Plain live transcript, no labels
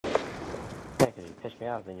Yeah, because you pissed me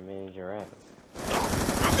off, then you made your random.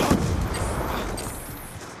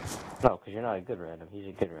 No, because you're not a good random. He's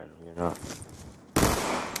a good random. You're not.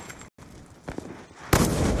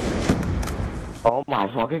 Oh my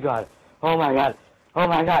fucking god. Oh my god. Oh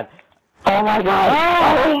my god. Oh my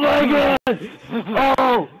god. Oh my god.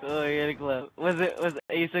 Oh. Oh, you got a clip. Was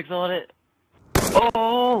A6 on it?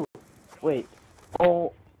 Oh. Wait.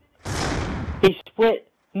 Oh. He split.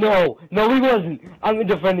 No. No, he wasn't. I'm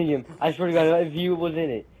defending him. I swear to God, if he was in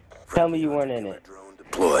it. Tell me you weren't in it. Drone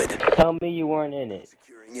deployed. Tell me you weren't in it.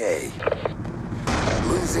 Securing A.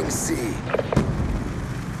 Losing C.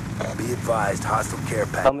 Be advised, hostile care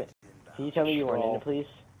package. Can you tell me you weren't in it, please?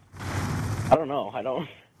 I don't know. I don't.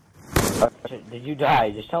 Did you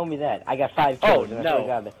die? Just tell me that. I got 5 kills. Oh, and no. I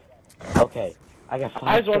got that. Okay. I got 5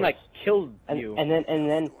 I was the one kills. that killed you. And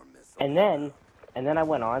then I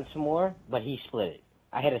went on some more, but he split it.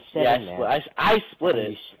 I had a 7 Yeah, man. I split and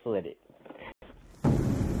it. he split it.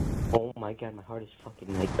 Oh my god, my heart is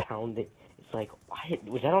fucking like pounding. It's like,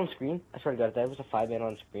 was that on screen? I swear to God, if that was a 5-man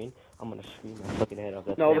on screen, I'm gonna scream my fucking head off.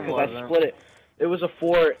 No, because I split it. It was a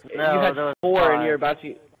 4. No, you had there was 4 5. and you're about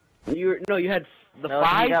to. You had the No,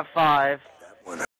 5. you got 5.